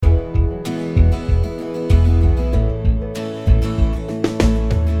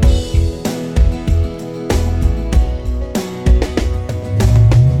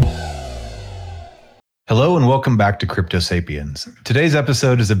welcome back to Crypto Sapiens. Today's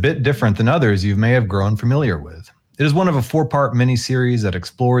episode is a bit different than others you may have grown familiar with. It is one of a 4-part mini-series that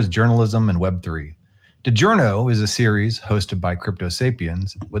explores journalism and Web3. DeJourno is a series hosted by Crypto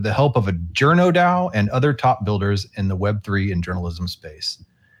Sapiens with the help of a JournoDAO and other top builders in the Web3 and journalism space.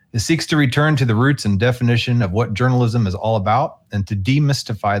 It seeks to return to the roots and definition of what journalism is all about and to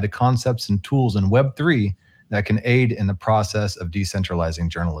demystify the concepts and tools in Web3 that can aid in the process of decentralizing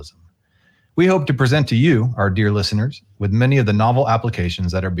journalism. We hope to present to you, our dear listeners, with many of the novel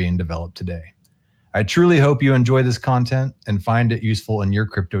applications that are being developed today. I truly hope you enjoy this content and find it useful in your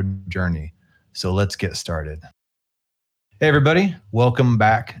crypto journey. So let's get started. Hey everybody, welcome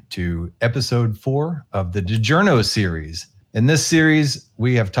back to episode 4 of the DeJourno series. In this series,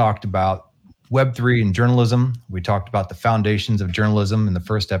 we have talked about Web3 and journalism. We talked about the foundations of journalism in the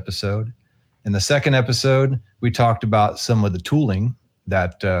first episode. In the second episode, we talked about some of the tooling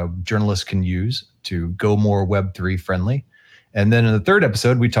that journalists can use to go more Web3 friendly. And then in the third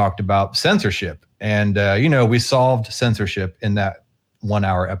episode, we talked about censorship. And, we solved censorship in that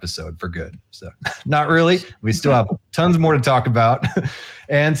 1-hour episode for good. So not really. We still have tons more to talk about.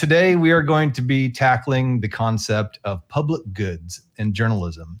 And today we are going to be tackling the concept of public goods in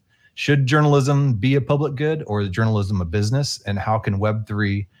journalism. Should journalism be a public good or is journalism a business? And how can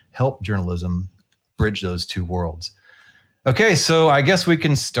Web3 help journalism bridge those two worlds? Okay, so I guess we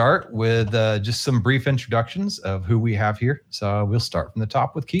can start with just some brief introductions of who we have here. So we'll start from the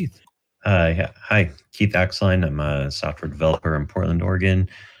top with Keith. Hi, Keith Axline. I'm a software developer in Portland, Oregon.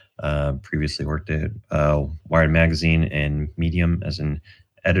 Previously worked at Wired Magazine and Medium as an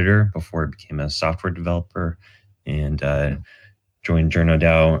editor before I became a software developer, and joined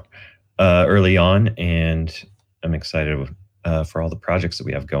JournoDAO early on, and I'm excited for all the projects that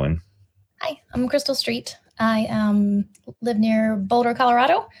we have going. Hi, I'm Crystal Street. I live near Boulder,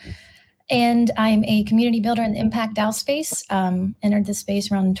 Colorado, and I'm a community builder in the Impact DAO space. Entered this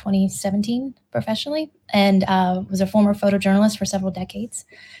space around 2017 professionally, and was a former photojournalist for several decades.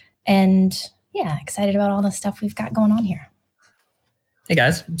 And yeah, excited about all the stuff we've got going on here. Hey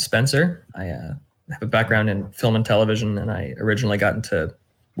guys, I'm Spencer. I have a background in film and television, and I originally got into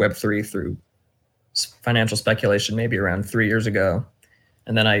Web3 through financial speculation maybe around 3 years ago.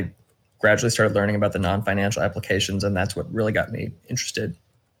 And then I gradually started learning about the non-financial applications, and that's what really got me interested.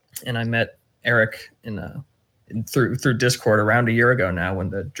 And I met Eric through Discord around a year ago now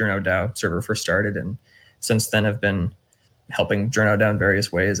when the JournoDAO server first started, and since then have been helping JournoDAO in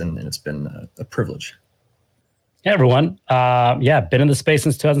various ways, and it's been a privilege. Hey everyone, been in the space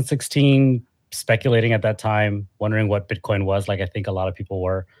since 2016, speculating at that time, wondering what Bitcoin was, like I think a lot of people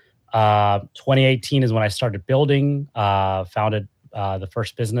were. 2018 is when I started building, founded the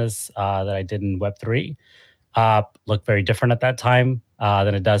first business that I did in Web3. Looked very different at that time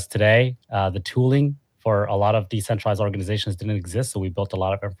than it does today. The tooling for a lot of decentralized organizations didn't exist, so we built a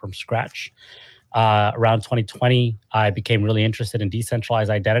lot of them from scratch. Around 2020, I became really interested in decentralized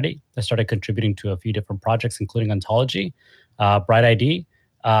identity. I started contributing to a few different projects, including Ontology, Bright ID,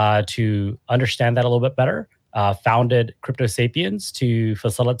 to understand that a little bit better. Founded Crypto Sapiens to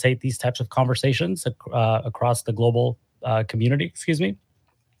facilitate these types of conversations across the global community,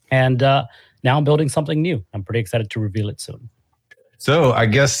 and now I'm building something new. I'm pretty excited to reveal it soon. So I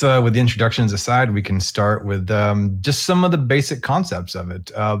guess with the introductions aside, we can start with just some of the basic concepts of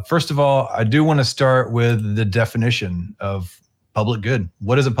it. First of all, I do want to start with the definition of public good.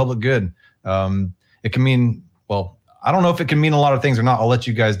 What is a public good? It can mean, well, I don't know if it can mean a lot of things or not. I'll let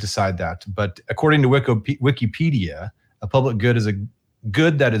you guys decide that. But according to Wikipedia, a public good is a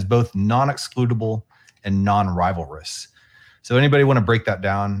good that is both non-excludable and non-rivalrous. So anybody want to break that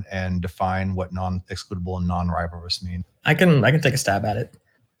down and define what non-excludable and non-rivalrous mean? I can take a stab at it.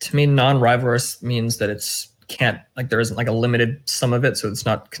 To me, non-rivalrous means that there isn't like a limited sum of it, so it's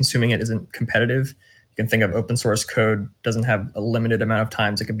not consuming it isn't competitive. You can think of open source code doesn't have a limited amount of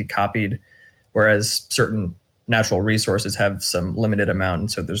times it can be copied, whereas certain natural resources have some limited amount,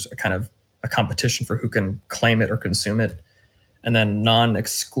 and so there's a kind of a competition for who can claim it or consume it. And then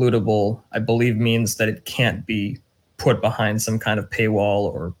non-excludable, I believe, means that it can't be put behind some kind of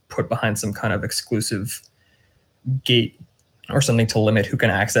paywall or put behind some kind of exclusive gate or something to limit who can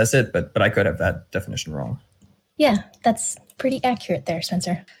access it, but I could have that definition wrong. Yeah, that's pretty accurate there,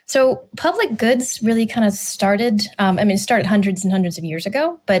 Spencer. So public goods really kind of started, it started hundreds and hundreds of years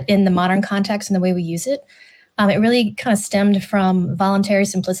ago, but in the modern context and the way we use it, it really kind of stemmed from voluntary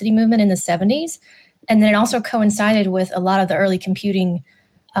simplicity movement in the 70s. And then it also coincided with a lot of the early computing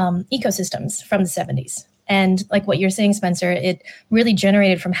ecosystems from the 70s. And like what you're saying, Spencer, it really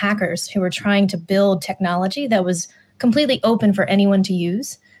generated from hackers who were trying to build technology that was completely open for anyone to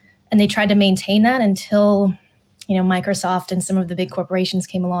use. And they tried to maintain that until Microsoft and some of the big corporations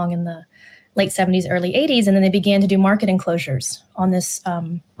came along in the late 70s, early 80s, and then they began to do market enclosures on these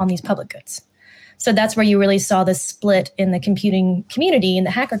public goods. So that's where you really saw this split in the computing community and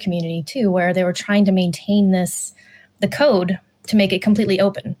the hacker community too, where they were trying to maintain the code to make it completely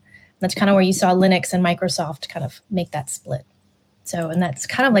open. That's kind of where you saw Linux and Microsoft kind of make that split. So, and that's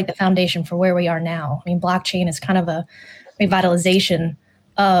kind of like the foundation for where we are now. I mean, blockchain is kind of a revitalization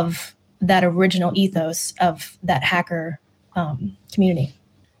of that original ethos of that hacker community.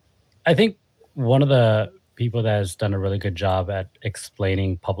 I think one of the people that has done a really good job at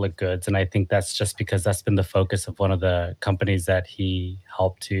explaining public goods, and I think that's just because that's been the focus of one of the companies that he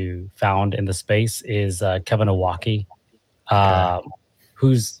helped to found in the space, is Kevin Owocki,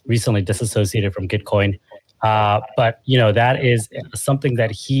 who's recently disassociated from Gitcoin. But that is something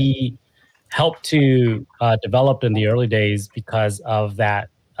that he helped to develop in the early days because of that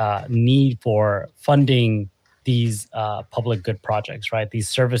need for funding these public good projects, right? These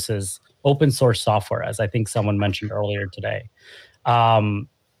services, open source software, as I think someone mentioned earlier today. One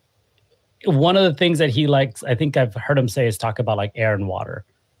of the things that he likes, I think I've heard him say, is talk about like air and water,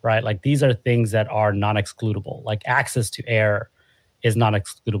 right? Like these are things that are non-excludable. Like access to air is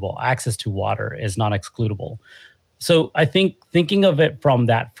non-excludable. Access to water is non-excludable. So I think thinking of it from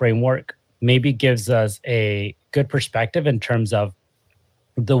that framework maybe gives us a good perspective in terms of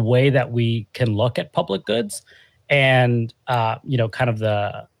the way that we can look at public goods and, kind of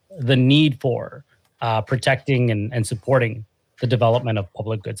the need for protecting and supporting the development of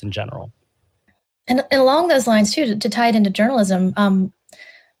public goods in general. And along those lines too, to tie it into journalism,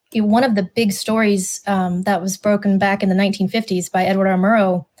 one of the big stories that was broken back in the 1950s by Edward R.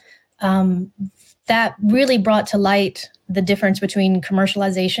 Murrow, that really brought to light the difference between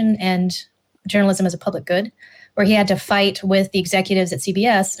commercialization and journalism as a public good, where he had to fight with the executives at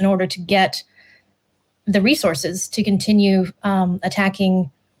CBS in order to get the resources to continue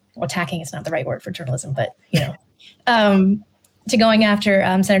attacking is not the right word for journalism, but to going after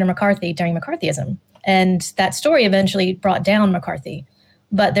Senator McCarthy during McCarthyism. And that story eventually brought down McCarthy.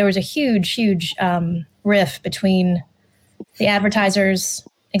 But there was a huge rift between the advertisers,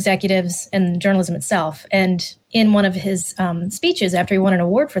 executives, and journalism itself. And in one of his speeches after he won an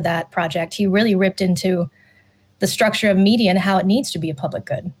award for that project, he really ripped into the structure of media and how it needs to be a public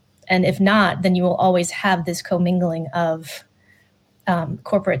good. And if not, then you will always have this commingling of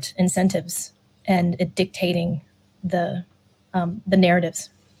corporate incentives and it dictating the narratives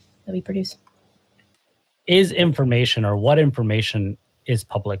that we produce. Is information, or what information is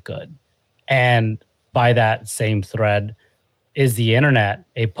public good? And by that same thread, is the internet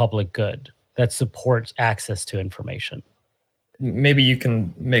a public good that supports access to information? Maybe you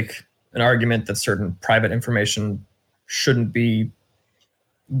can make an argument that certain private information shouldn't be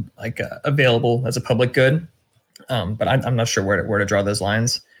available as a public good, but I'm not sure where to draw those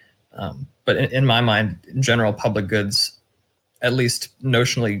lines. But in my mind, in general, public goods, at least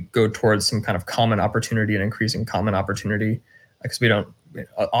notionally, go towards some kind of common opportunity and increasing common opportunity, because we don't,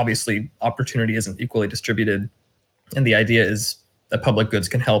 obviously, opportunity isn't equally distributed. And the idea is that public goods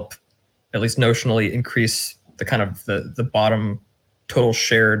can help, at least notionally, increase the kind of the bottom total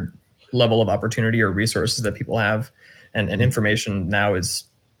shared level of opportunity or resources that people have. And information now it's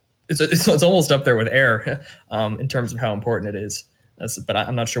almost up there with air in terms of how important it is. But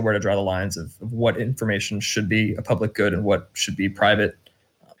I'm not sure where to draw the lines of what information should be a public good and what should be private.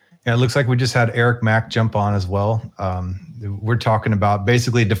 Yeah, it looks like we just had Eric Mack jump on as well. We're talking about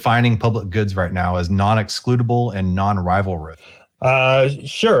basically defining public goods right now as non-excludable and non-rivalrous.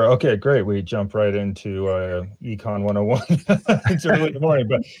 Sure. Okay, great. We jump right into Econ 101. It's early in the morning,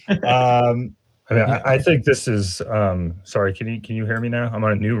 but I think this is, sorry, can you hear me now? I'm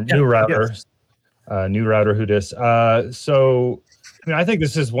on a new router. Yes. New router, who dis. So I think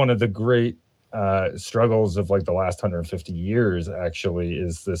this is one of the great struggles of like the last 150 years, actually,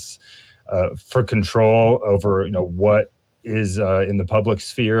 is this for control over what is in the public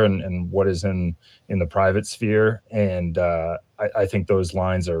sphere and what is in the private sphere. And I think those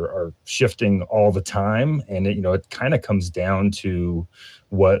lines are shifting all the time. And it kind of comes down to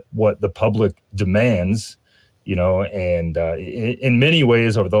what the public demands, and in many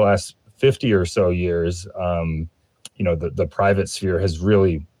ways over the last 50 or so years, the private sphere has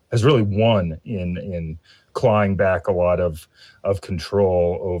really won in clawing back a lot of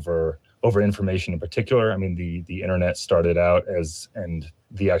control over information in particular. I mean, the internet started out and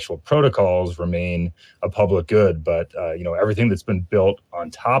the actual protocols remain a public good, but everything that's been built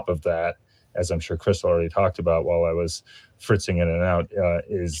on top of that, as I'm sure Crystal already talked about while I was fritzing in and out,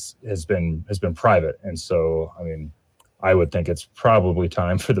 has been private. And so, I mean, I would think it's probably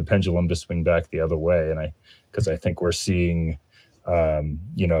time for the pendulum to swing back the other way. And because I think we're seeing,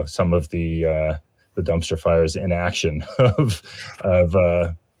 some of the dumpster fires in action of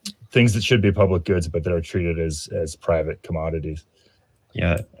things that should be public goods, but that are treated as private commodities.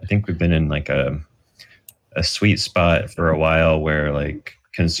 Yeah, I think we've been in like a sweet spot for a while where like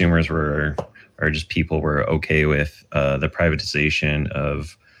consumers or just people were okay with the privatization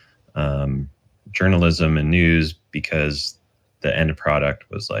of journalism and news because the end product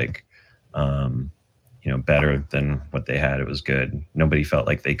was like, better than what they had. It was good. Nobody felt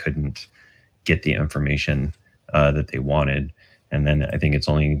like they couldn't get the information that they wanted. And then I think it's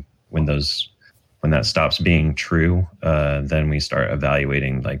only when that stops being true, then we start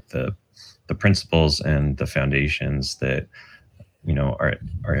evaluating like the principles and the foundations that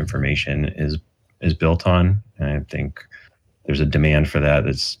our information is built on. And I think there's a demand for that.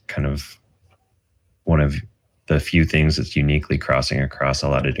 That's kind of one of the few things that's uniquely crossing across a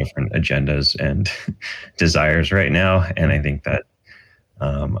lot of different agendas and desires right now. And I think that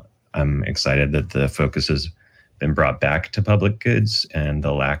I'm excited that the focus has been brought back to public goods, and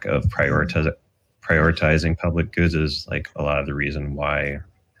the lack of prioritizing public goods is like a lot of the reason why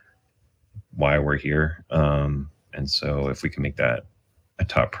we're here. And so if we can make that a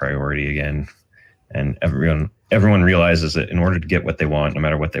top priority again, and everyone realizes that in order to get what they want, no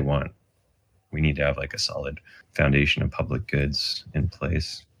matter what they want, we need to have like a solid foundation of public goods in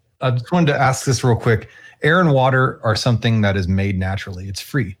place. I just wanted to ask this real quick. Air and water are something that is made naturally. It's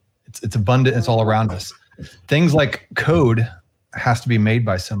free. It's abundant. It's all around us. Things like code has to be made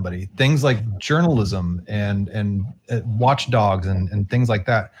by somebody. Things like journalism and watchdogs and things like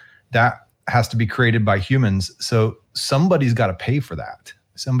that has to be created by humans. So somebody's got to pay for that.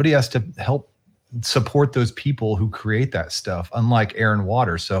 Somebody has to help support those people who create that stuff, unlike air and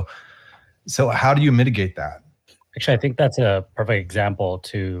water. So how do you mitigate that? Actually, I think that's a perfect example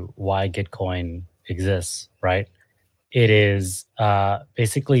to why Gitcoin exists, right? It is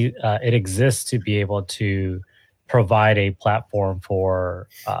basically, it exists to be able to provide a platform for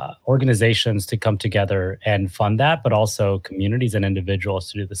organizations to come together and fund that, but also communities and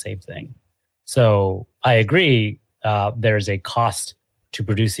individuals to do the same thing. So I agree, there's a cost to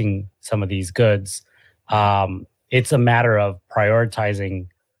producing some of these goods. It's a matter of prioritizing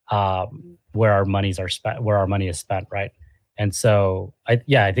where our money is spent, right? And so I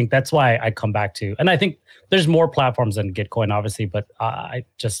think that's why I come back to, and I think there's more platforms than Gitcoin, obviously, but I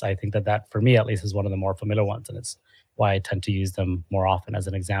think that for me at least is one of the more familiar ones, and it's why I tend to use them more often as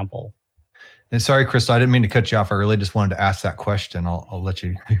an example. And sorry, Crystal, I didn't mean to cut you off. I really just wanted to ask that question. I'll let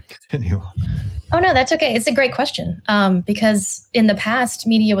you continue. Oh, no, that's okay. It's a great question because in the past,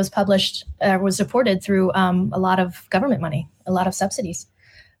 media was was supported through a lot of government money, a lot of subsidies.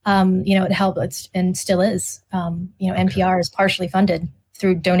 It helped and still is. NPR is partially funded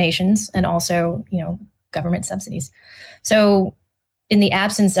through donations and also, government subsidies. So in the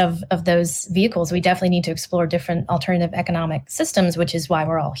absence of those vehicles, we definitely need to explore different alternative economic systems, which is why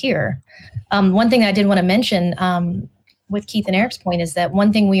we're all here. One thing I did want to mention with Keith and Eric's point is that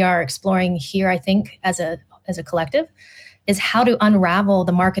one thing we are exploring here, I think, as a collective, is how to unravel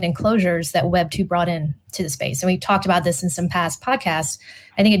the market enclosures that Web 2 brought in to the space. And we talked about this in some past podcasts.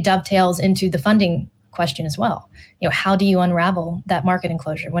 I think it dovetails into the funding question as well. How do you unravel that market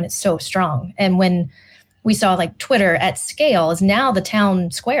enclosure when it's so strong? And when we saw like Twitter at scale is now the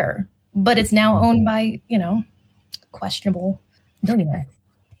town square, but it's now owned by, questionable billionaire.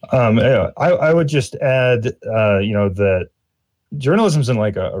 I would just add, that journalism's in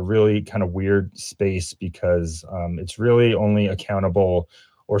like a really kind of weird space because it's really only accountable,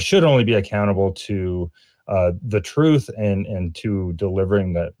 or should only be accountable to the truth and to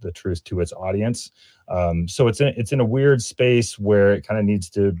delivering the truth to its audience. So it's in a weird space where it kind of needs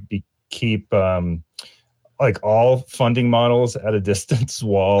to keep like all funding models at a distance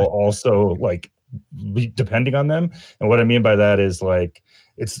while also like depending on them. And what I mean by that is like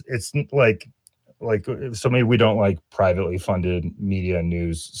it's like so maybe we don't like privately funded media and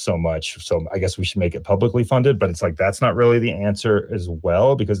news so much, so I guess we should make it publicly funded, but it's like that's not really the answer as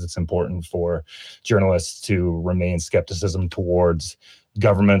well, because it's important for journalists to remain skepticism towards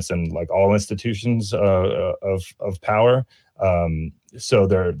governments and like all institutions of power. So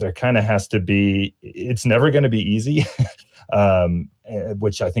there kind of has to be, it's never going to be easy,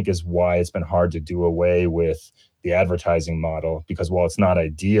 which I think is why it's been hard to do away with the advertising model, because while it's not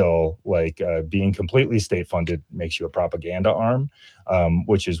ideal, like being completely state funded makes you a propaganda arm,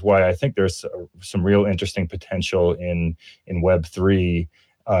 which is why I think there's some real interesting potential in Web3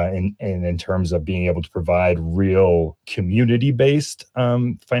 in terms of being able to provide real community-based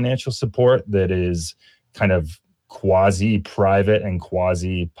financial support that is kind of quasi-private and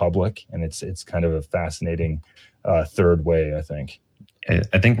quasi-public, and it's kind of a fascinating third way, I think.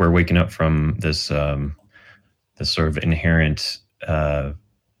 I think we're waking up from this this sort of inherent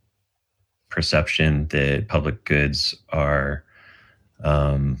perception that public goods are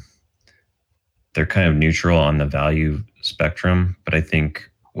they're kind of neutral on the value spectrum. But I think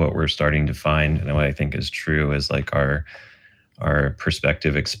what we're starting to find, and what I think is true, is like our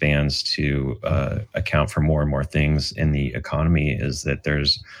perspective expands to account for more and more things in the economy, is that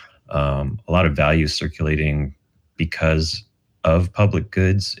there's a lot of value circulating because of public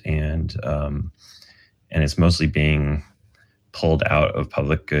goods, and it's mostly being pulled out of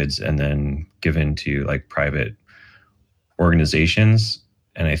public goods and then given to like private organizations.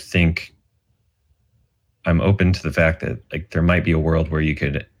 And I think I'm open to the fact that like there might be a world where you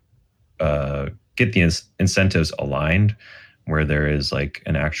could get the incentives aligned, where there is like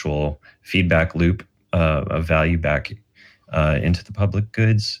an actual feedback loop of value back into the public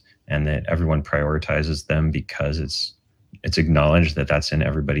goods, and that everyone prioritizes them because it's acknowledged that that's in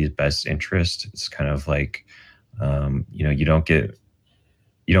everybody's best interest. It's kind of like you don't get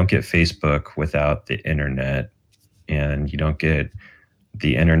Facebook without the internet, and you don't get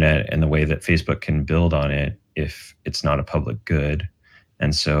the internet and the way that Facebook can build on it if it's not a public good.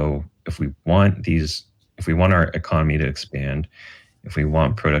 And so if we want our economy to expand, if we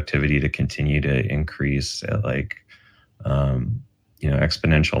want productivity to continue to increase at like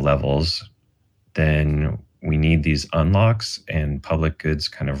exponential levels, then we need these unlocks, and public goods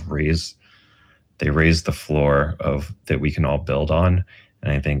kind of raise the floor of that we can all build on.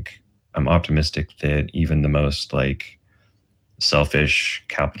 And I think I'm optimistic that even the most like selfish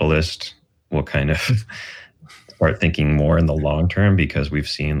capitalist will kind of start thinking more in the long term, because we've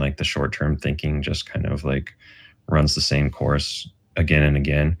seen like the short term thinking just kind of like runs the same course again and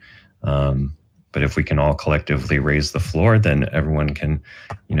again. But if we can all collectively raise the floor, then everyone can,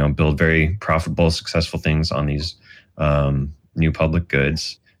 build very profitable, successful things on these new public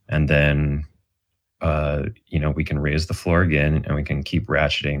goods. And then, we can raise the floor again, and we can keep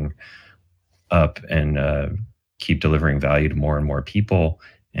ratcheting up and keep delivering value to more and more people,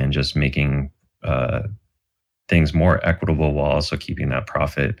 and just making things more equitable while also keeping that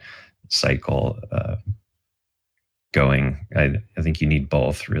profit cycle going. I think you need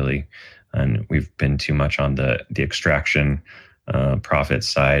both, really. And we've been too much on the extraction profit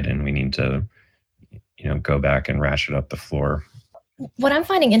side, and we need to, go back and ratchet up the floor. What I'm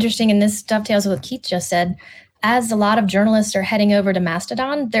finding interesting, and this dovetails with what Keith just said, as a lot of journalists are heading over to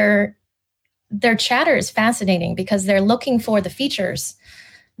Mastodon, their chatter is fascinating because they're looking for the features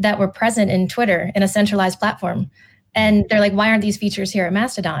that were present in Twitter in a centralized platform. And they're like, why aren't these features here at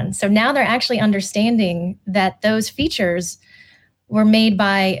Mastodon? So now they're actually understanding that those features were made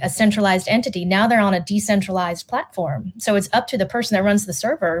by a centralized entity. Now they're on a decentralized platform. So it's up to the person that runs the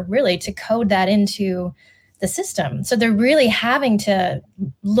server really to code that into the system. So they're really having to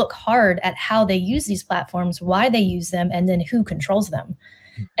look hard at how they use these platforms, why they use them, and then who controls them.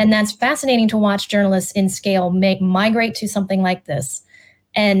 And that's fascinating to watch journalists in scale migrate to something like this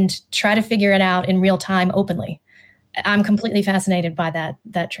and try to figure it out in real time openly. I'm completely fascinated by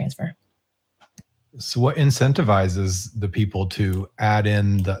that transfer. So what incentivizes the people to add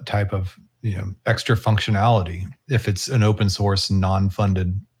in that type of extra functionality if it's an open source,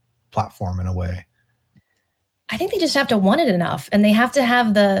 non-funded platform in a way? I think they just have to want it enough, and they have to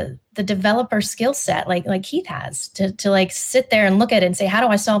have the developer skill set like Keith has to like sit there and look at it and say, how do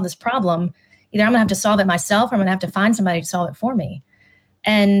I solve this problem? Either I'm gonna have to solve it myself, or I'm gonna have to find somebody to solve it for me.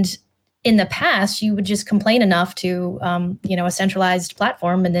 And in the past, you would just complain enough to a centralized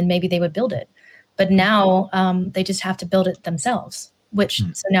platform, and then maybe they would build it. But now they just have to build it themselves,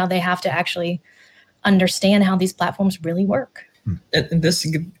 so now they have to actually understand how these platforms really work. And this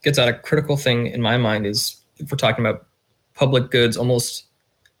gets at a critical thing in my mind, is if we're talking about public goods almost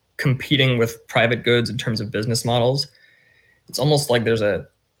competing with private goods in terms of business models, it's almost like there's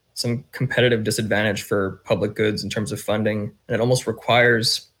some competitive disadvantage for public goods in terms of funding. And it almost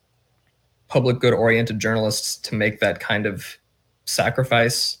requires public good oriented journalists to make that kind of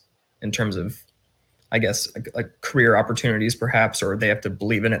sacrifice in terms of, I guess, like career opportunities perhaps, or they have to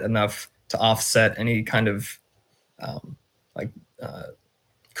believe in it enough to offset any kind of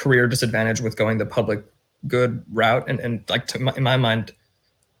career disadvantage with going the public good route. And in my mind,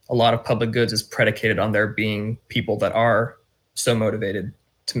 a lot of public goods is predicated on there being people that are so motivated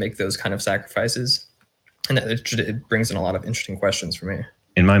to make those kind of sacrifices. And it brings in a lot of interesting questions for me.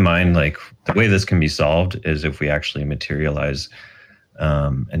 In my mind, like the way this can be solved is if we actually materialize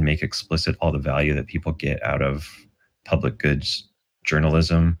and make explicit all the value that people get out of public goods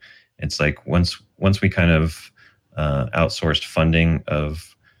journalism. It's like once we kind of outsourced funding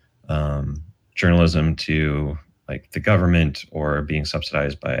of journalism to like the government or being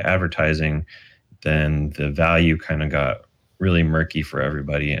subsidized by advertising, then the value kind of got really murky for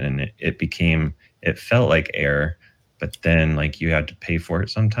everybody, and it felt like air, but then like you had to pay for it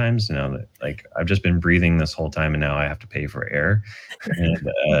sometimes. Now that like I've just been breathing this whole time, and now I have to pay for air,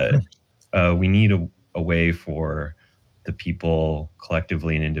 and we need a way for the people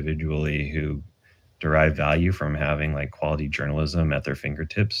collectively and individually who derive value from having like quality journalism at their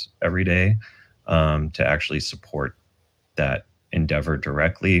fingertips every day, to actually support that endeavor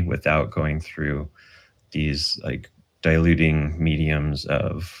directly without going through these like diluting mediums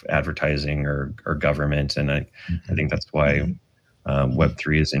of advertising or government. And I think that's why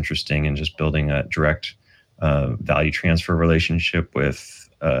Web3 is interesting, and just building a direct value transfer relationship with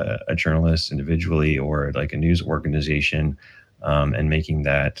a journalist individually or like a news organization, and making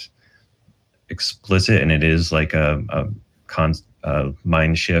that explicit. And it is like a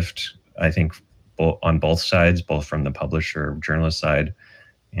mind shift, I think, on both sides, both from the publisher journalist side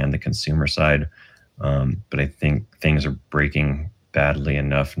and the consumer side. But I think things are breaking badly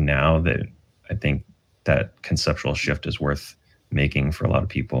enough now that I think that conceptual shift is worth making for a lot of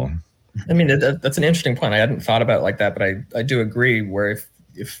people. I mean, that's an interesting point. I hadn't thought about it like that, but I do agree where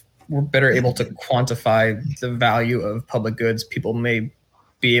if we're better able to quantify the value of public goods, people may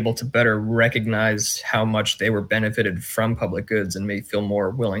be able to better recognize how much they were benefited from public goods and may feel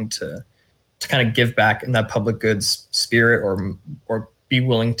more willing to kind of give back in that public goods spirit, or be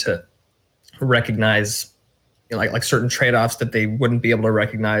willing to recognize, you know, like certain trade-offs that they wouldn't be able to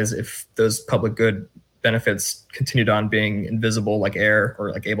recognize if those public good benefits continued on being invisible like air,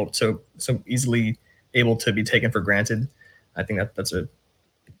 or like so easily able to be taken for granted. I think that's a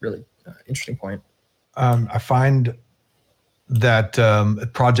really interesting point. I find that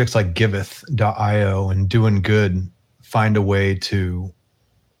projects like Giveth.io and Doing Good find a way to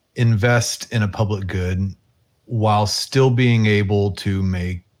invest in a public good while still being able to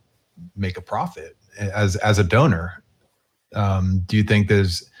make a profit as a donor. Do you think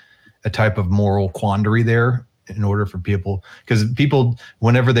there's a type of moral quandary there in order for people? Because people,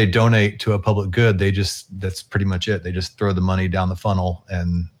 whenever they donate to a public good, that's pretty much it. They just throw the money down the funnel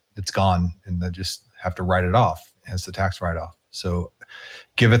and it's gone, and they just have to write it off as the tax write-off. So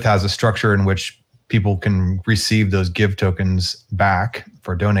Giveth has a structure in which people can receive those Give tokens back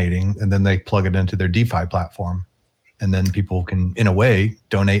for donating, and then they plug it into their DeFi platform. And then people can, in a way,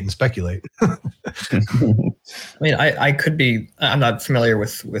 donate and speculate. I mean, I'm not familiar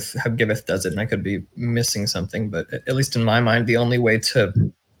with how Giveth does it, and I could be missing something, but at least in my mind, the only way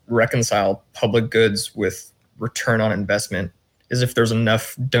to reconcile public goods with return on investment is if there's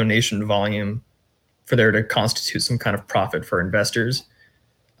enough donation volume for there to constitute some kind of profit for investors.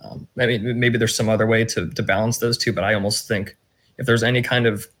 I mean, maybe there's some other way to balance those two, but I almost think if there's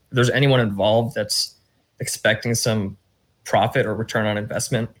anyone involved that's expecting some profit or return on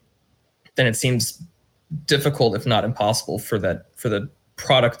investment, then it seems difficult, if not impossible, for the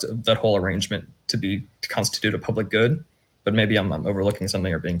product of that whole arrangement to constitute a public good. But maybe I'm overlooking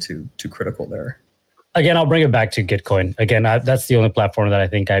something or being too critical there. Again, I'll bring it back to Gitcoin. Again, that's the only platform that I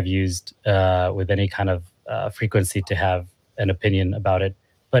think I've used with any kind of frequency to have an opinion about it.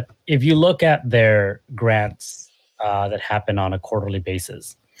 But if you look at their grants that happen on a quarterly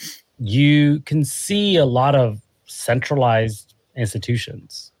basis, you can see a lot of centralized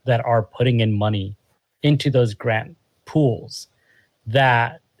institutions that are putting in money into those grant pools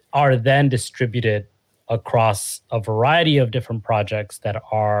that are then distributed across a variety of different projects that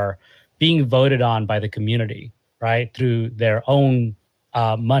are being voted on by the community, right, through their own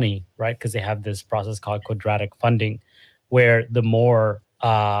money, right, because they have this process called quadratic funding, where the more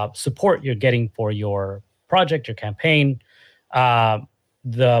support you're getting for your project, your campaign, the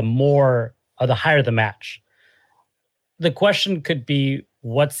higher the match. The question could be,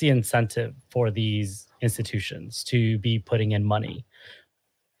 what's the incentive for these institutions to be putting in money?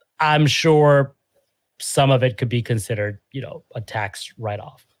 I'm sure some of it could be considered, a tax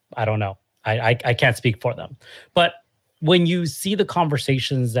write-off. I don't know. I can't speak for them. But when you see the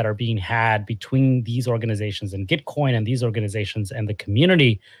conversations that are being had between these organizations and Gitcoin and these organizations and the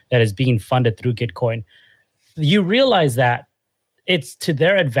community that is being funded through Gitcoin, you realize that it's to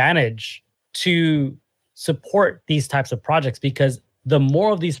their advantage to support these types of projects, because the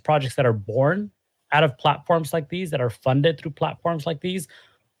more of these projects that are born out of platforms like these, that are funded through platforms like these,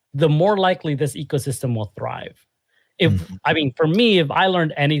 the more likely this ecosystem will thrive. For me, if I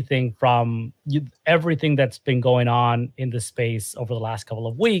learned anything from everything that's been going on in the space over the last couple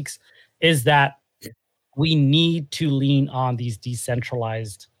of weeks, is that we need to lean on these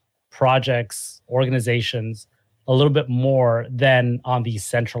decentralized projects, organizations, a little bit more than on these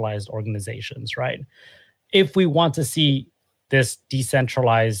centralized organizations, right? If we want to see this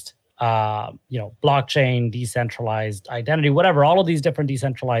decentralized, blockchain, decentralized identity, whatever, all of these different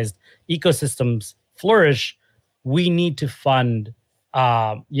decentralized ecosystems flourish, we need to fund,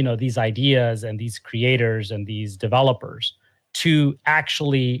 these ideas and these creators and these developers to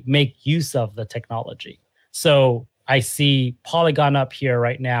actually make use of the technology. So I see Polygon up here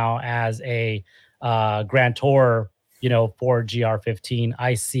right now as a grantor, for GR15.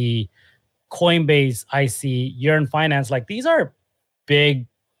 I see Coinbase, I see Yearn Finance. Like, these are big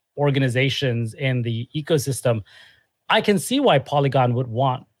organizations in the ecosystem. I can see why Polygon would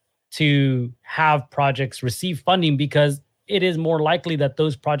want to have projects receive funding, because it is more likely that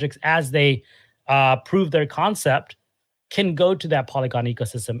those projects, as they prove their concept, can go to that Polygon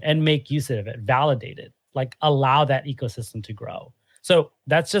ecosystem and make use of it, validate it, like allow that ecosystem to grow. So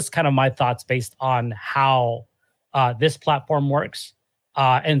that's just kind of my thoughts based on how this platform works,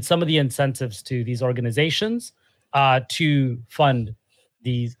 and some of the incentives to these organizations to fund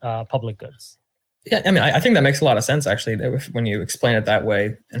these public goods. Yeah, I mean, I think that makes a lot of sense, actually, when you explain it that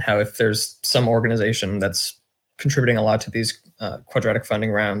way, and how if there's some organization that's contributing a lot to these quadratic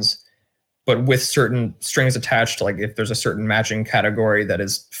funding rounds, but with certain strings attached, like if there's a certain matching category that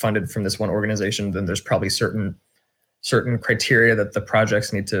is funded from this one organization, then there's probably certain criteria that the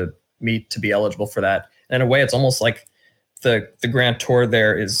projects need to meet to be eligible for that. And in a way, it's almost like the grantor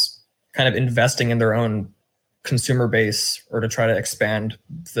there is kind of investing in their own consumer base, or to try to expand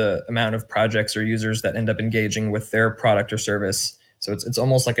the amount of projects or users that end up engaging with their product or service. So it's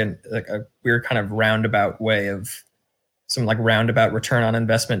almost like a weird kind of roundabout way of some like roundabout return on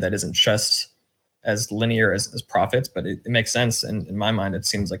investment that isn't just as linear as profits, but it makes sense. And in my mind, it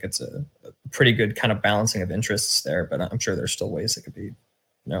seems like it's a pretty good kind of balancing of interests there, but I'm sure there's still ways it could be,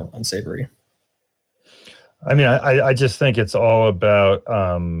 unsavory. I mean, I just think it's all about,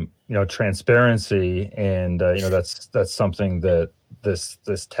 transparency, and, that's something that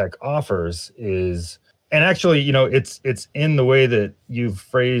this tech offers is, and actually, it's in the way that you've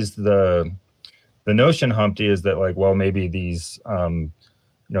phrased the notion, Humpty, is that like, well, maybe these,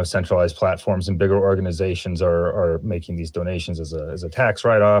 centralized platforms and bigger organizations are making these donations as a tax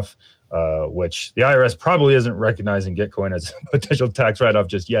write-off, which the IRS probably isn't recognizing Gitcoin as a potential tax write-off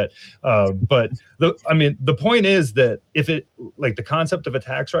just yet. But the point is that if it, like, the concept of a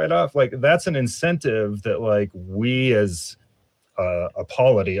tax write-off, like, that's an incentive that, like, we as a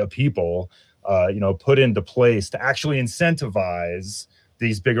polity of people, put into place to actually incentivize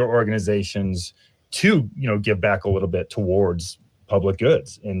these bigger organizations to, give back a little bit towards public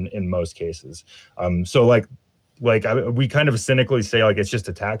goods in most cases. So we kind of cynically say, like, it's just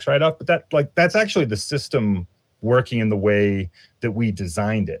a tax write-off, but that's actually the system working in the way that we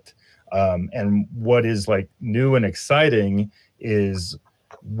designed it. And what is like new and exciting is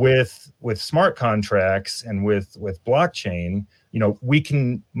with smart contracts and with blockchain, we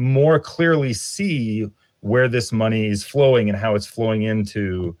can more clearly see where this money is flowing and how it's flowing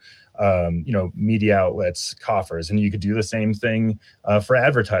into media outlets' coffers. And you could do the same thing for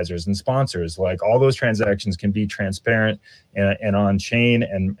advertisers and sponsors. Like, all those transactions can be transparent and on chain,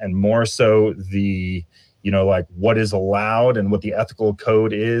 and more so the, like, what is allowed and what the ethical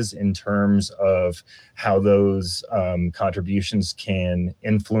code is in terms of how those contributions can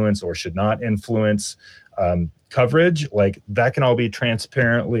influence or should not influence coverage. Like, that can all be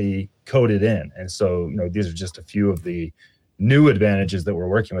transparently coded in. And so, these are just a few of the new advantages that we're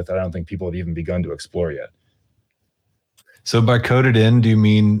working with that I don't think people have even begun to explore yet. So by coded in, do you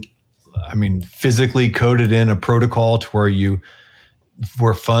mean, physically coded in a protocol to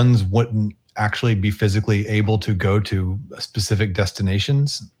where funds wouldn't actually be physically able to go to specific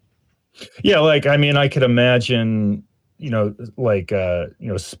destinations? Yeah, like, I could imagine,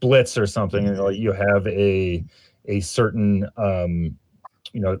 splits or something. Like, you have a certain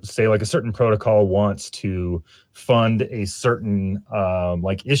say like a certain protocol wants to fund a certain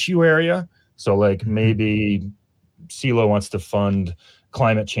like issue area. So like maybe CELO wants to fund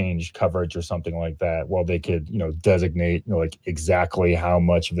climate change coverage or something like that. Well, they could, designate, like exactly how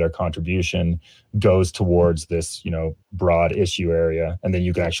much of their contribution goes towards this, broad issue area. And then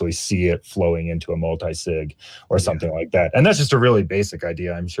you can actually see it flowing into a multi-sig or something like that. And that's just a really basic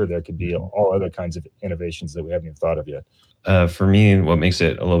idea. I'm sure there could be all other kinds of innovations that we haven't even thought of yet. For me, what makes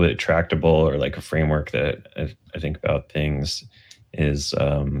it a little bit tractable, or like a framework that I think about things, is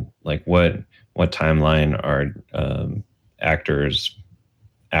like what timeline are actors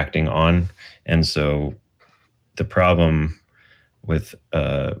acting on. And so the problem with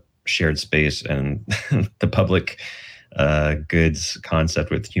shared space and the public goods concept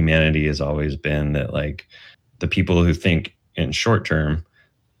with humanity has always been that, like, the people who think in short term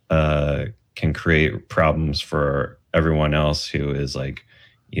can create problems for everyone else who is like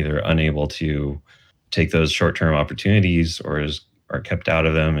either unable to take those short-term opportunities or are kept out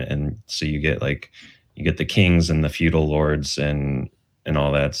of them. And so you get the kings and the feudal lords and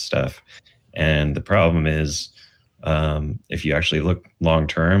all that stuff. And the problem is, if you actually look long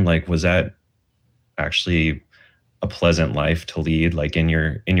term, like, was that actually a pleasant life to lead, like in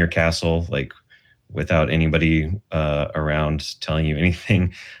your castle, like without anybody around telling you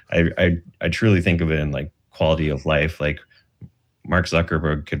anything? I truly think of it in like quality of life. Like Mark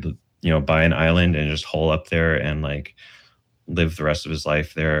Zuckerberg could, buy an island and just hole up there and like live the rest of his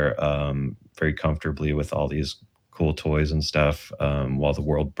life there very comfortably with all these cool toys and stuff while the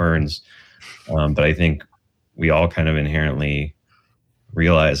world burns. But I think we all kind of inherently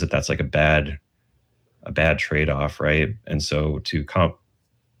realize that that's like a bad trade-off, right? And so to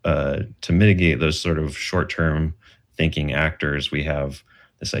mitigate those sort of short-term thinking actors, we have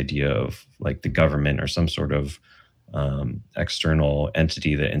this idea of like the government or some sort of external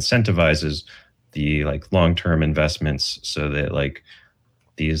entity that incentivizes the like long-term investments, so that like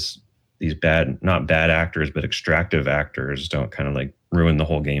these not bad actors but extractive actors don't kind of like ruin the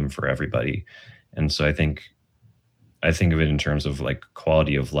whole game for everybody. And so I think of it in terms of like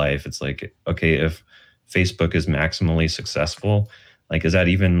quality of life. It's like, okay, if Facebook is maximally successful, like, is that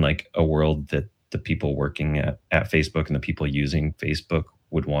even like a world that the people working at Facebook and the people using Facebook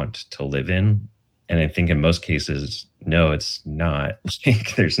would want to live in? And I think in most cases, no, it's not.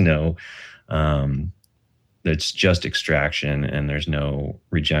 Like, there's no, it's just extraction, and there's no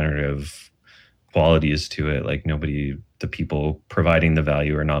regenerative qualities to it. Like the people providing the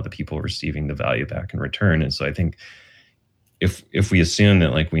value are not the people receiving the value back in return. And so I think if we assume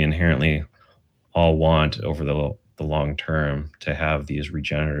that like we inherently all want over the long term to have these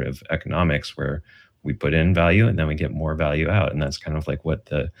regenerative economics where we put in value and then we get more value out, and that's kind of like what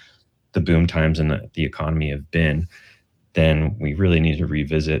the boom times in the economy have been, then we really need to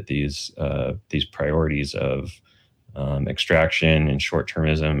revisit these priorities of extraction and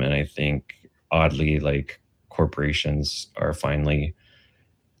short-termism. And I think oddly, like, corporations are finally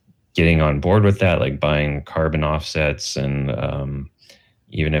getting on board with that, like buying carbon offsets, and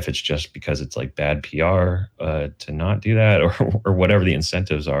even if it's just because it's like bad PR to not do that, or whatever the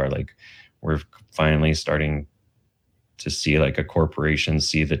incentives are, like we're finally starting to see like a corporation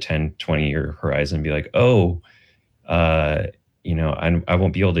see the 10-20 year horizon and be like, oh, I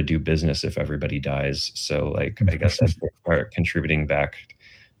won't be able to do business if everybody dies. So like, I guess that's contributing back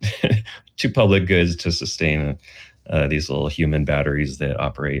to public goods to sustain these little human batteries that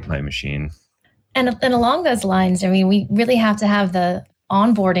operate my machine. And along those lines, I mean, we really have to have the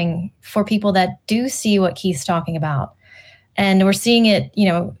onboarding for people that do see what Keith's talking about. And we're seeing it,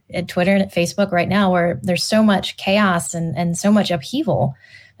 at Twitter and at Facebook right now, where there's so much chaos and so much upheaval.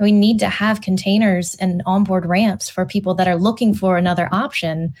 We need to have containers and onboard ramps for people that are looking for another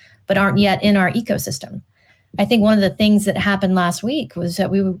option, but aren't yet in our ecosystem. I think one of the things that happened last week was that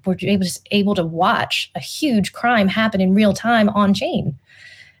we were able to watch a huge crime happen in real time on chain.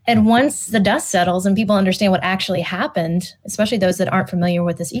 And once the dust settles and people understand what actually happened, especially those that aren't familiar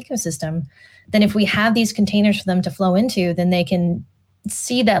with this ecosystem, then if we have these containers for them to flow into, then they can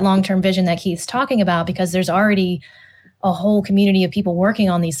see that long-term vision that Keith's talking about, because there's already a whole community of people working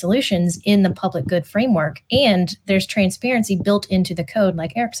on these solutions in the public good framework. And there's transparency built into the code,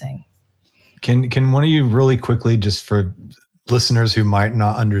 like Eric's saying. Can one of you really quickly, just for listeners who might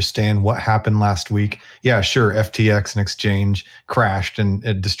not understand what happened last week? Yeah, sure, FTX and exchange crashed and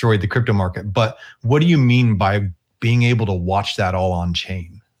it destroyed the crypto market. But what do you mean by being able to watch that all on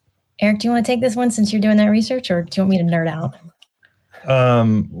chain? Eric, do you want to take this one since you're doing that research, or do you want me to nerd out?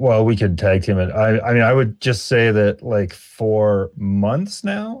 Well, we could tag team it. I mean, I would just say that like for months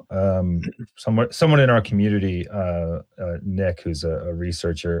now, someone in our community, Nick, who's a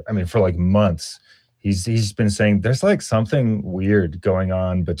researcher, I mean, for like months, he's been saying there's like something weird going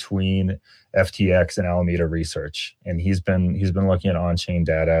on between FTX and Alameda Research, and he's been looking at on-chain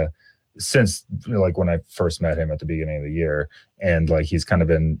data since like when I first met him at the beginning of the year, and like he's kind of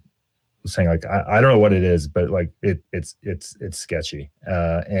been saying like I don't know what it is, but like it's sketchy,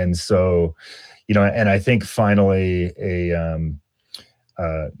 and so and I think finally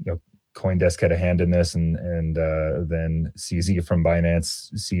CoinDesk had a hand in this, and then CZ from Binance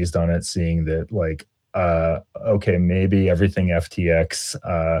seized on it, seeing that like okay, maybe everything FTX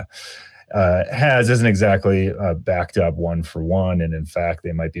has isn't exactly backed up one for one, and in fact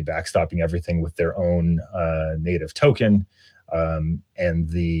they might be backstopping everything with their own native token. And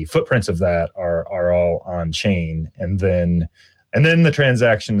the footprints of that are all on chain. And then And then the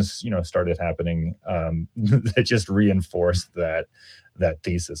transactions, started happening that just reinforced that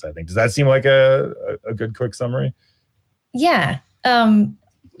thesis, I think. Does that seem like a good quick summary? Yeah. And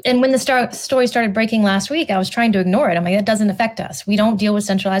when the story started breaking last week, I was trying to ignore it. I'm like, that doesn't affect us. We don't deal with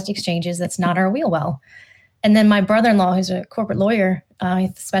centralized exchanges. That's not our wheel well. And then my brother-in-law, who's a corporate lawyer,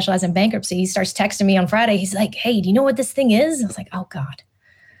 he specializes in bankruptcy, he starts texting me on Friday. He's like, hey, do you know what this thing is? I was like, oh, God.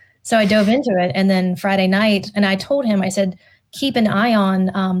 So I dove into it. And then Friday night, and I told him, I said, keep an eye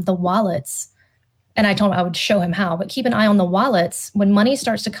on the wallets. And I told him I would show him how, but keep an eye on the wallets. When money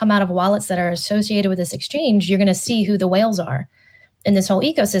starts to come out of wallets that are associated with this exchange, you're going to see who the whales are in this whole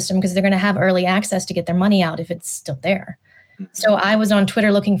ecosystem, because they're going to have early access to get their money out if it's still there. So I was on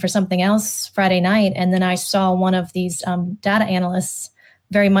Twitter looking for something else Friday night, and then I saw one of these data analysts,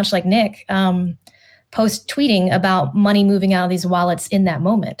 very much like Nick, post tweeting about money moving out of these wallets in that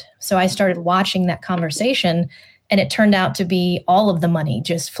moment. So I started watching that conversation, and it turned out to be all of the money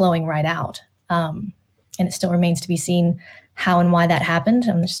just flowing right out. And it still remains to be seen how and why that happened.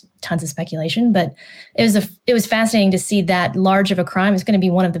 There's tons of speculation, but it was fascinating to see that large of a crime. It's going to be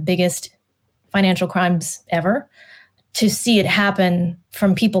one of the biggest financial crimes ever. To see it happen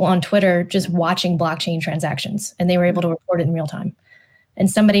from people on Twitter just watching blockchain transactions, and they were able to report it in real time. And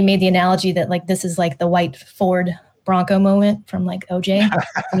somebody made the analogy that like this is like the white Ford Bronco moment from like OJ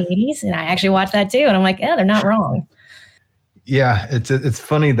in the 80s, and I actually watched that too, and I'm like, yeah, they're not wrong. Yeah, it's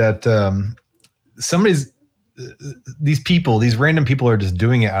funny that these random people are just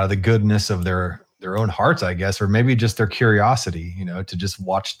doing it out of the goodness of their own hearts, I guess, or maybe just their curiosity, to just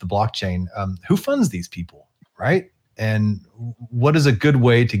watch the blockchain. Who funds these people, right? And what is a good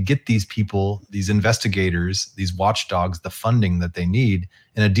way to get these people, these investigators, these watchdogs, the funding that they need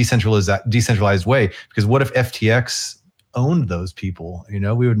in a decentralized way? Because what if FTX owned those people? We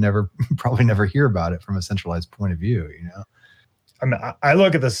would probably never hear about it from a centralized point of view. I mean, I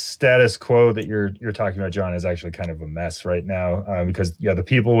look at the status quo that you're talking about, John, is actually kind of a mess right now, because the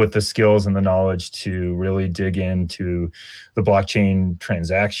people with the skills and the knowledge to really dig into the blockchain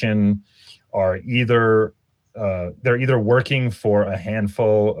transaction are either working for a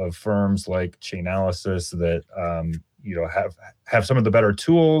handful of firms like Chainalysis that have some of the better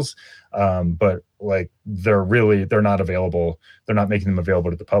tools, but like they're not available. They're not making them available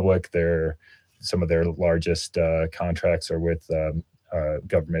to the public. Some of their largest contracts are with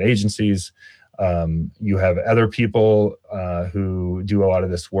government agencies. You have other people who do a lot of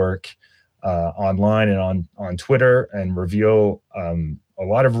this work online and on Twitter and reveal a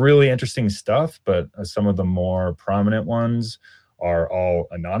lot of really interesting stuff, but some of the more prominent ones are all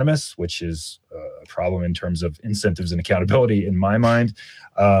anonymous, which is a problem in terms of incentives and accountability in my mind.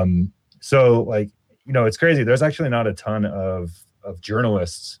 So it's crazy. There's actually not a ton of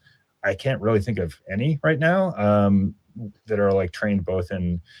journalists. I can't really think of any right now that are like trained both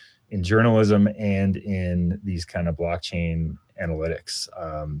in journalism and in these kind of blockchain analytics.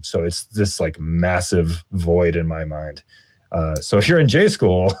 So it's this like massive void in my mind. So if you're in J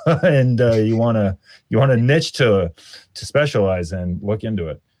school and you want to niche to specialize in, look into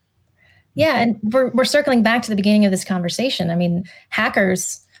it. Yeah, and we're circling back to the beginning of this conversation. I mean,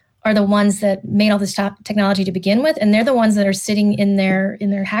 hackers are the ones that made all this technology to begin with, and they're the ones that are sitting in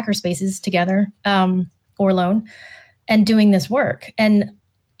their hacker spaces together or alone and doing this work. And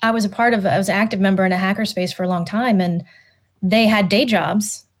I was an active member in a hacker space for a long time, and they had day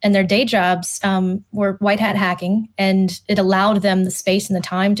jobs. And their day jobs were white hat hacking, and it allowed them the space and the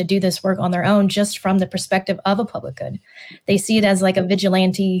time to do this work on their own, just from the perspective of a public good. They see it as like a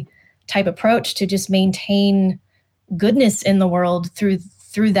vigilante type approach to just maintain goodness in the world through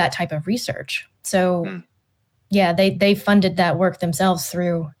that type of research. So, yeah, they funded that work themselves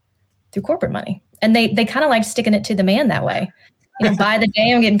through corporate money, and they kind of like sticking it to the man that way. By the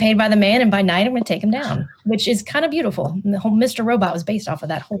day I'm getting paid by the man, and by night I'm going to take him down, which is kind of beautiful. And the whole Mr. Robot was based off of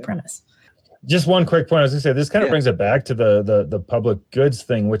that whole premise. Just one quick point. I was going to say, this kind of brings it back to the public goods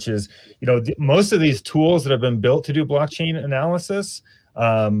thing, which is, most of these tools that have been built to do blockchain analysis,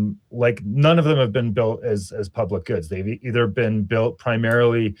 like none of them have been built as public goods. They've either been built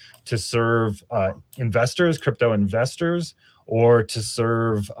primarily to serve investors, crypto investors, or to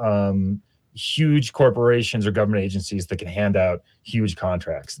serve huge corporations or government agencies that can hand out huge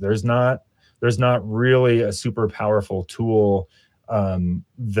contracts. There's not really a super powerful tool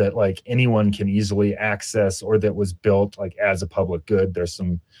that like anyone can easily access, or that was built like as a public good. There's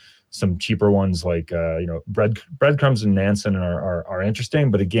some cheaper ones like Breadcrumbs and Nansen are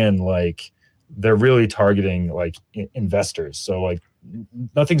interesting, but again, like they're really targeting like investors. So like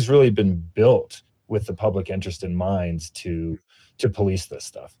nothing's really been built with the public interest in mind to police this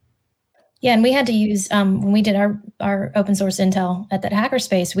stuff. Yeah, and we had to use when we did our open source intel at that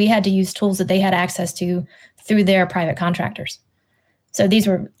hackerspace, we had to use tools that they had access to through their private contractors. So these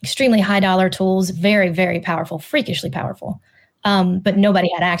were extremely high dollar tools, very, very powerful, freakishly powerful. But nobody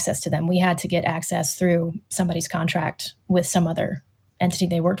had access to them. We had to get access through somebody's contract with some other entity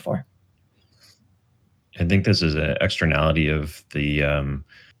they worked for. I think this is an externality of the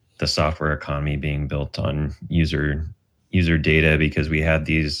software economy being built on user data, because we had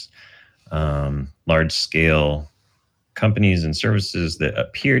these large scale companies and services that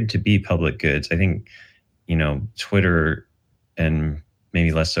appeared to be public goods. I think, Twitter, and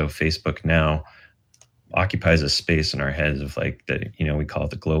maybe less so Facebook now, occupies a space in our heads of like that, we call it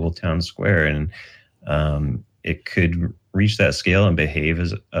the global town square, and it could reach that scale and behave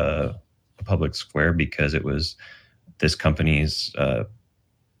as a public square because it was this company's, it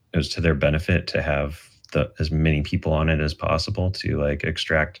was to their benefit to have as many people on it as possible to like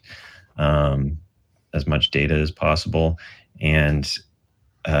extract as much data as possible. And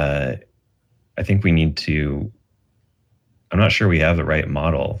I think we need to, I'm not sure we have the right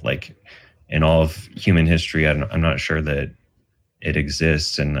model. Like in all of human history, I'm not sure that it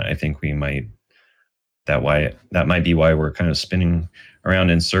exists. And I think that might be why we're kind of spinning around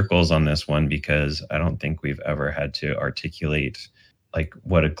in circles on this one, because I don't think we've ever had to articulate like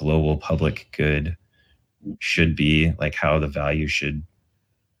what a global public good should be, like how the value should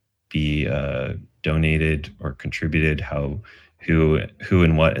be donated or contributed, who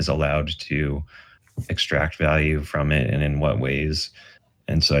and what is allowed to extract value from it and in what ways.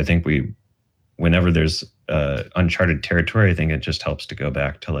 And so I think whenever there's uncharted territory, I think it just helps to go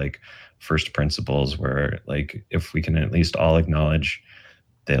back to like first principles, where like if we can at least all acknowledge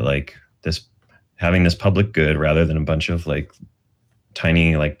that like this, having this public good rather than a bunch of like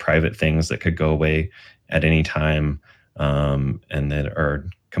tiny like private things that could go away at any time, and that are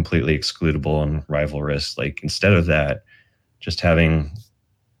completely excludable and rivalrous. Like instead of that, just having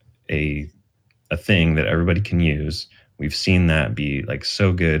a thing that everybody can use. We've seen that be like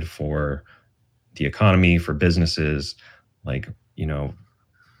so good for the economy, for businesses. Like,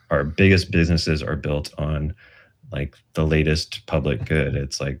 our biggest businesses are built on like the latest public good.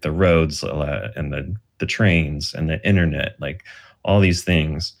 It's like the roads and the trains and the internet, like all these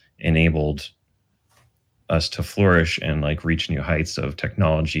things enabled us to flourish and like reach new heights of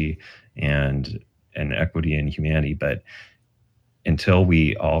technology and equity and humanity. But until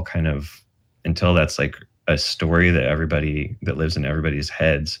that's like a story that lives in everybody's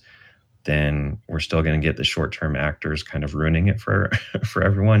heads, then we're still going to get the short-term actors kind of ruining it for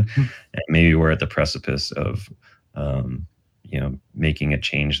everyone. And maybe we're at the precipice of making a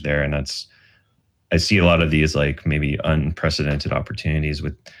change there. And I see a lot of these like maybe unprecedented opportunities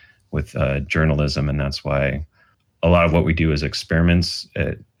with journalism, and that's why a lot of what we do is experiments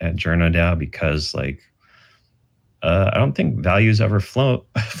at JournoDAO, because like I don't think values ever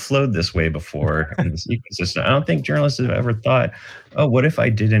flowed this way before in this ecosystem. I don't think journalists have ever thought, oh, what if I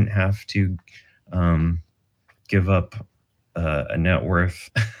didn't have to give up a net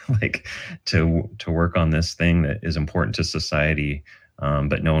worth like to work on this thing that is important to society,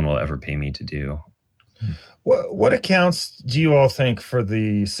 but no one will ever pay me to do. What accounts do you all think for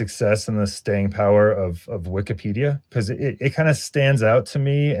the success and the staying power of Wikipedia? Because it kind of stands out to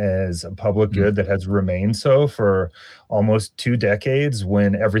me as a public good that has remained so for almost 2 decades,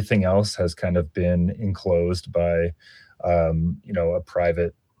 when everything else has kind of been enclosed by, a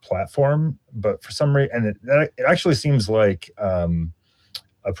private platform. But for some reason, and it actually seems like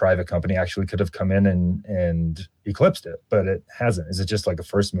a private company actually could have come in and eclipsed it, but it hasn't. Is it just like a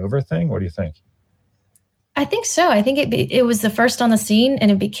first mover thing? What do you think? I think so. I think it was the first on the scene, and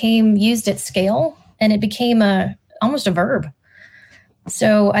it became used at scale, and it became almost a verb.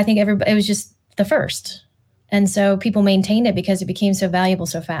 So I think it was just the first. And so people maintained it because it became so valuable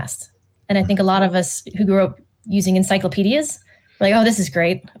so fast. And I think a lot of us who grew up using encyclopedias were like, oh, this is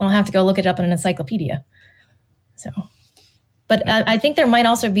great. I don't have to go look it up in an encyclopedia. So, but I think there might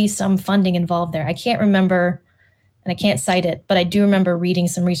also be some funding involved there. I can't remember, and I can't cite it, but I do remember reading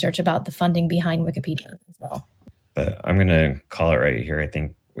some research about the funding behind Wikipedia as well. But I'm going to call it right here. I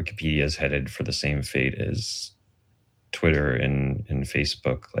think Wikipedia is headed for the same fate as Twitter and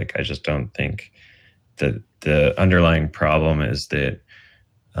Facebook. Like, I just don't think that the underlying problem is that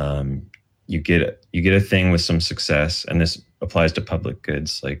you get a thing with some success, and this applies to public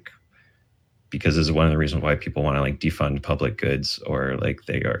goods, like, because this is one of the reasons why people want to like defund public goods, or like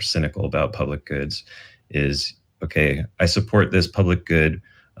they are cynical about public goods, is, okay, I support this public good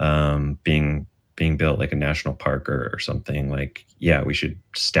being built, like a national park or something. Like, yeah, we should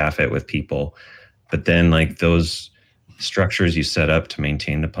staff it with people. But then like those structures you set up to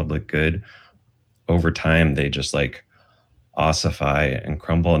maintain the public good, over time they just like ossify and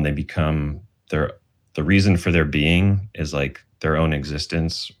crumble, and they become the reason for their being is like their own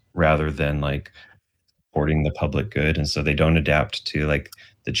existence rather than like supporting the public good. And so they don't adapt to like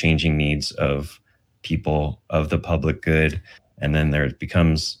the changing needs of people of the public good. And then there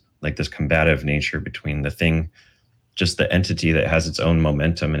becomes like this combative nature between the thing, just the entity that has its own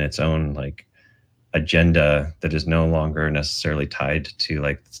momentum and its own like agenda that is no longer necessarily tied to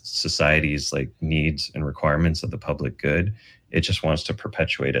like society's like needs and requirements of the public good. It just wants to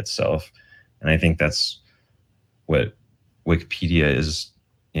perpetuate itself. And I think that's what Wikipedia is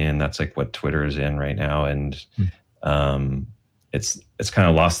in. That's like what Twitter is in right now. And it's kind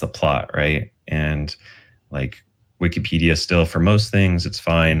of lost the plot, right? And like Wikipedia still, for most things, it's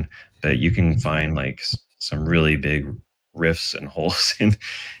fine, but you can find like some really big rifts and holes in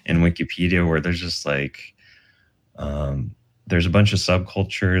Wikipedia where there's just like there's a bunch of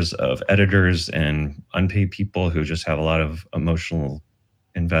subcultures of editors and unpaid people who just have a lot of emotional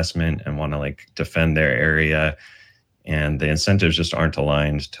investment and want to like defend their area, and the incentives just aren't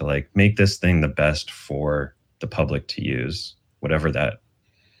aligned to like make this thing the best for the public to use, whatever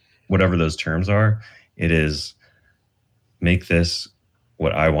those terms are. It is make this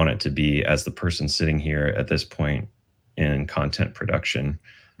what I want it to be as the person sitting here at this point in content production.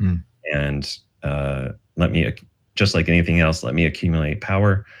 And let me, just like anything else, let me accumulate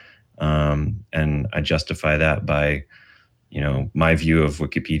power. And I justify that by, my view of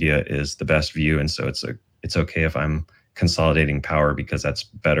Wikipedia is the best view. And so it's okay if I'm consolidating power because that's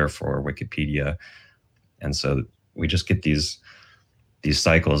better for Wikipedia. And so we just get these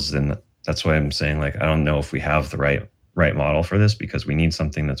cycles. And that's why I'm saying, like, I don't know if we have the right model for this, because we need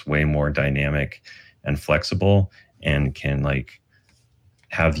something that's way more dynamic and flexible and can like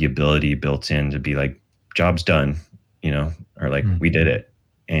have the ability built in to be like, job's done, or like we did it.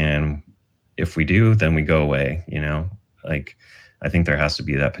 And if we do, then we go away, like, I think there has to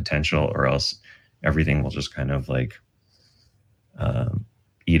be that potential, or else everything will just kind of like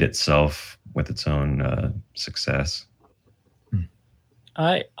eat itself with its own success.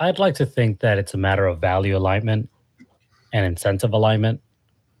 I'd like to think that it's a matter of value alignment and incentive alignment.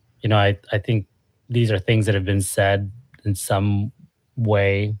 I think these are things that have been said in some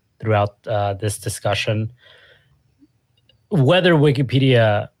way throughout this discussion. Whether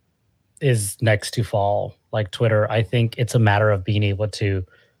Wikipedia is next to fall like Twitter, I think it's a matter of being able to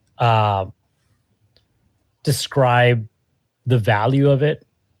describe the value of it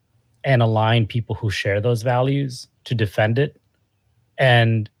and align people who share those values to defend it,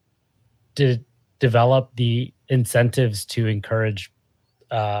 and to develop the incentives to encourage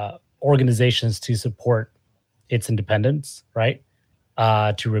organizations to support its independence, right?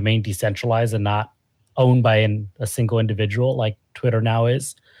 To remain decentralized and not owned by a single individual like Twitter now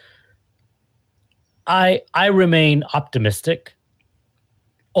is. I remain optimistic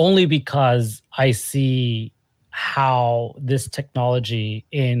only because I see how this technology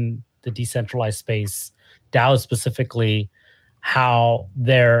in the decentralized space, DAO specifically, how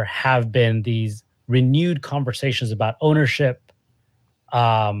there have been these renewed conversations about ownership,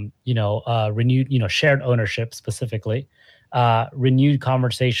 renewed, shared ownership specifically, renewed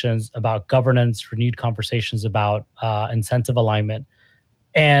conversations about governance, renewed conversations about incentive alignment.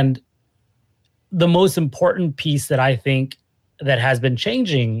 And the most important piece that I think that has been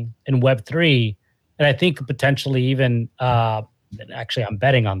changing in Web3, and I think potentially even, actually I'm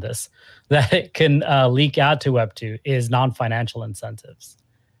betting on this, that it can leak out to Web2, is non-financial incentives.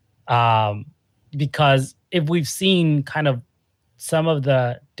 Because if we've seen kind of some of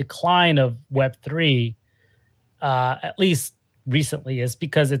the decline of Web3, at least recently, is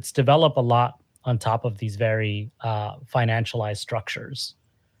because it's developed a lot on top of these very financialized structures.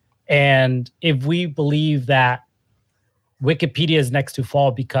 And if we believe that Wikipedia is next to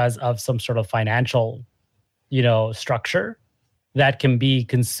fall because of some sort of financial, structure that can be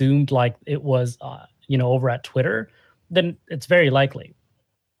consumed like it was, over at Twitter, then it's very likely.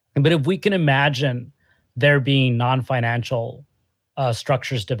 But if we can imagine there being non-financial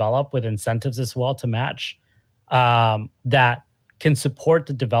structures developed with incentives as well to match, that can support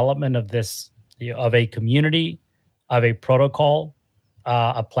the development of this, of a community, of a protocol,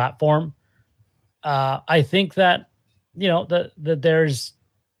 a platform, I think that, that there's,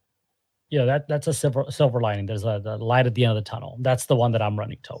 that's a silver lining. There's the light at the end of the tunnel. That's the one that I'm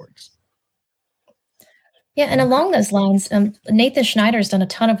running towards. Yeah, and along those lines, Nathan Schneider's done a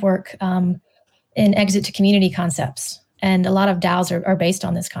ton of work in exit to community concepts, and a lot of DAOs are based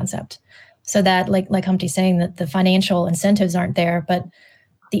on this concept. So that, like Humpty's saying, that the financial incentives aren't there, but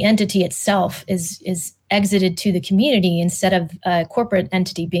the entity itself is exited to the community instead of a corporate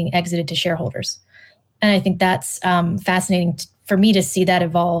entity being exited to shareholders. And I think that's fascinating for me to see that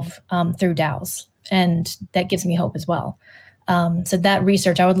evolve through DAOs. And that gives me hope as well. So that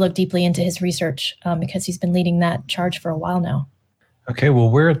research, I would look deeply into his research because he's been leading that charge for a while now. Okay, well,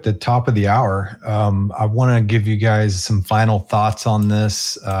 we're at the top of the hour. I want to give you guys some final thoughts on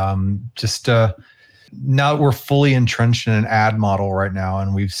this. Now that we're fully entrenched in an ad model right now,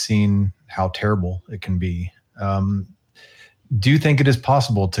 and we've seen how terrible it can be, do you think it is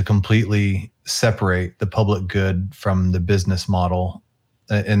possible to completely separate the public good from the business model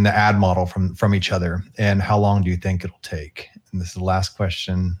and the ad model from each other? And how long do you think it'll take? And this is the last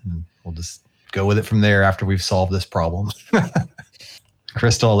question. We'll just go with it from there after we've solved this problem.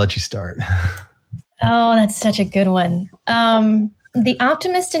 Crystal, I'll let you start. Oh, that's such a good one. The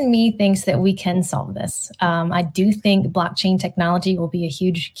optimist in me thinks that we can solve this. I do think blockchain technology will be a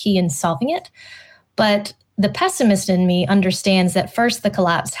huge key in solving it. But the pessimist in me understands that first the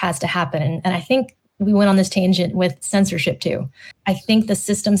collapse has to happen. And I think we went on this tangent with censorship too. I think the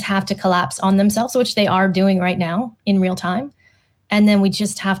systems have to collapse on themselves, which they are doing right now in real time. And then we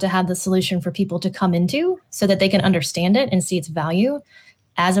just have to have the solution for people to come into so that they can understand it and see its value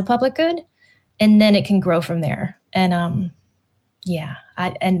as a public good. And then it can grow from there. And God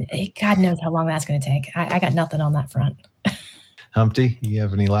knows how long that's going to take. I got nothing on that front. Humpty, you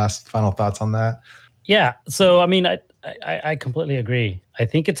have any last final thoughts on that? Yeah. So, I mean, I completely agree. I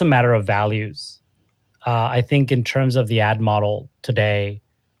think it's a matter of values. I think in terms of the ad model today,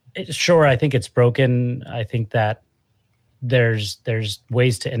 I think it's broken. I think that there's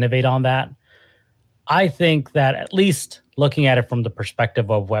ways to innovate on that. I think that at least looking at it from the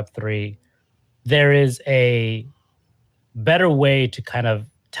perspective of Web3, there is a better way to kind of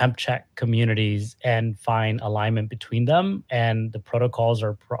temp check communities and find alignment between them and the protocols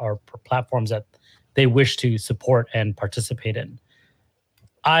or platforms that they wish to support and participate in.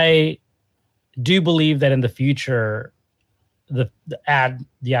 I do believe that in the future, the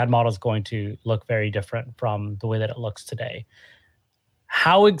ad model is going to look very different from the way that it looks today.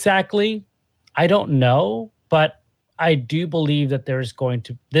 How exactly? I don't know, but I do believe that there's going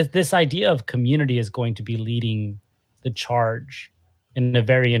to this idea of community is going to be leading the charge in a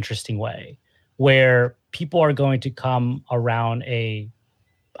very interesting way, where people are going to come around a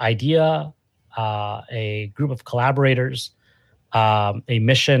idea, a group of collaborators, a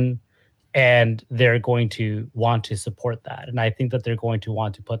mission, and they're going to want to support that. And I think that they're going to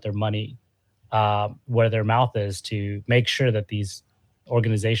want to put their money where their mouth is to make sure that these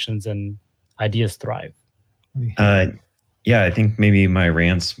organizations and ideas thrive. Yeah, I think maybe my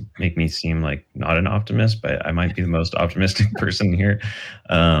rants make me seem like not an optimist, but I might be the most optimistic person here.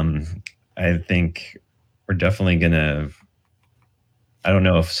 I think we're definitely going to, I don't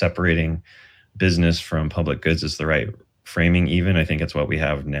know if separating business from public goods is the right framing even. I think it's what we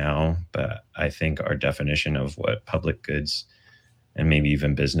have now, but I think our definition of what public goods and maybe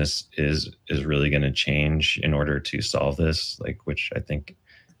even business is really going to change in order to solve this, which I think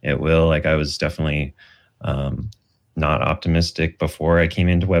it will. I was definitely not optimistic before I came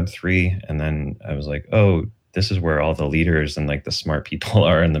into Web3. And then I was like, oh, this is where all the leaders and the smart people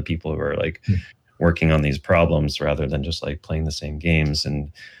are, and the people who are working on these problems rather than just playing the same games.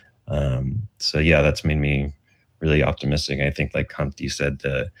 And so, yeah, that's made me really optimistic. I think Humpty said,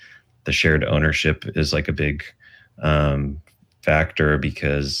 the shared ownership is a big factor,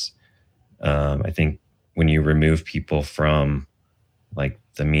 because I think when you remove people from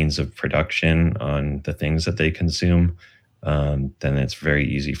the means of production on the things that they consume, then it's very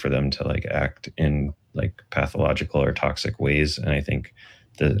easy for them to act in pathological or toxic ways. And I think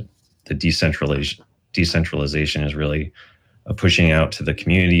the decentralization is really pushing out to the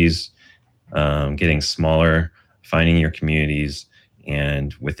communities, getting smaller, finding your communities,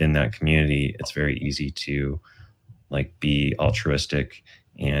 and within that community, it's very easy to be altruistic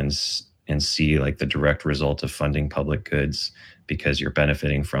and see the direct result of funding public goods, because you're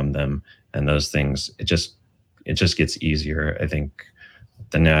benefiting from them. And those things, it just gets easier. I think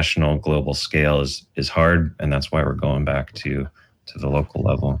the national global scale is hard, and that's why we're going back to the local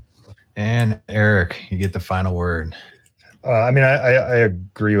level. And Eric, you get the final word. I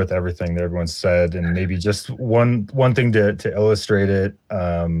agree with everything that everyone said, and maybe just one thing to illustrate it.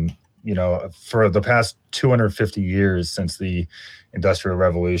 for the past 250 years since the Industrial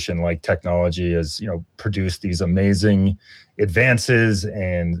Revolution, like technology has, produced these amazing advances,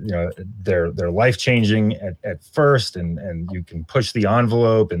 and they're life changing at first, and you can push the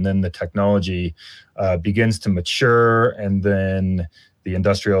envelope, and then the technology begins to mature, and then the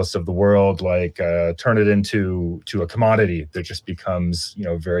industrialists of the world turn it into a commodity that just becomes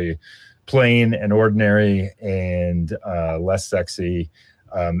very plain and ordinary and less sexy.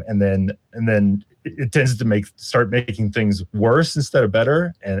 And then it tends to start making things worse instead of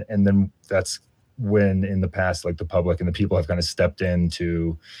better. And then that's when in the past, like the public and the people have kind of stepped in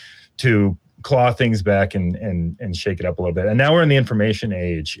to claw things back and shake it up a little bit. And now we're in the information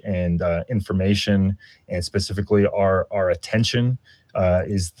age, and information, and specifically our attention,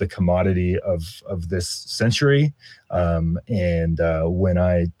 is the commodity of this century. And when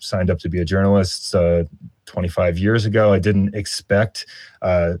I signed up to be a journalist 25 years ago, I didn't expect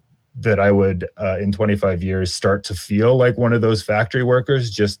that I would, in 25 years, start to feel like one of those factory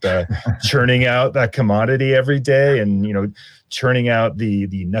workers, just churning out that commodity every day, and churning out the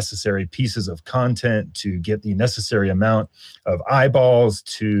necessary pieces of content to get the necessary amount of eyeballs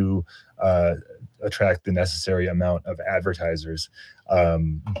to attract the necessary amount of advertisers.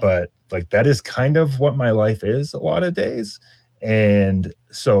 But that is kind of what my life is a lot of days. And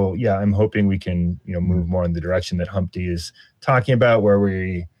so, yeah, I'm hoping we can, move more in the direction that Humpty is talking about, where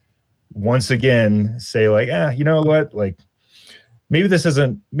we once again say you know what, maybe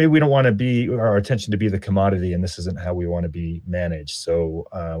we don't want to be our attention to be the commodity, and this isn't how we want to be managed. So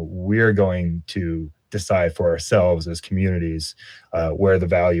we're going to decide for ourselves as communities where the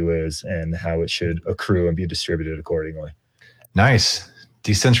value is and how it should accrue and be distributed accordingly. Nice.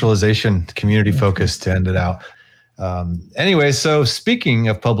 Decentralization, community focus to end it out. Anyway, so speaking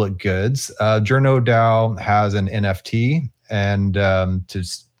of public goods, JournoDAO has an NFT, and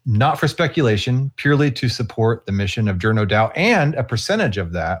not for speculation, purely to support the mission of JournoDAO, and a percentage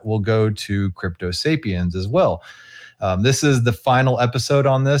of that will go to Crypto Sapiens as well. This is the final episode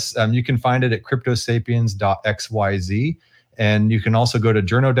on this. You can find it at cryptosapiens.xyz. And you can also go to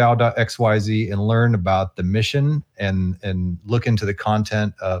journodao.xyz and learn about the mission and look into the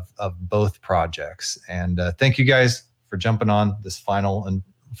content of both projects. And thank you guys for jumping on this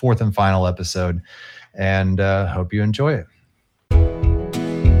fourth and final episode, and hope you enjoy it.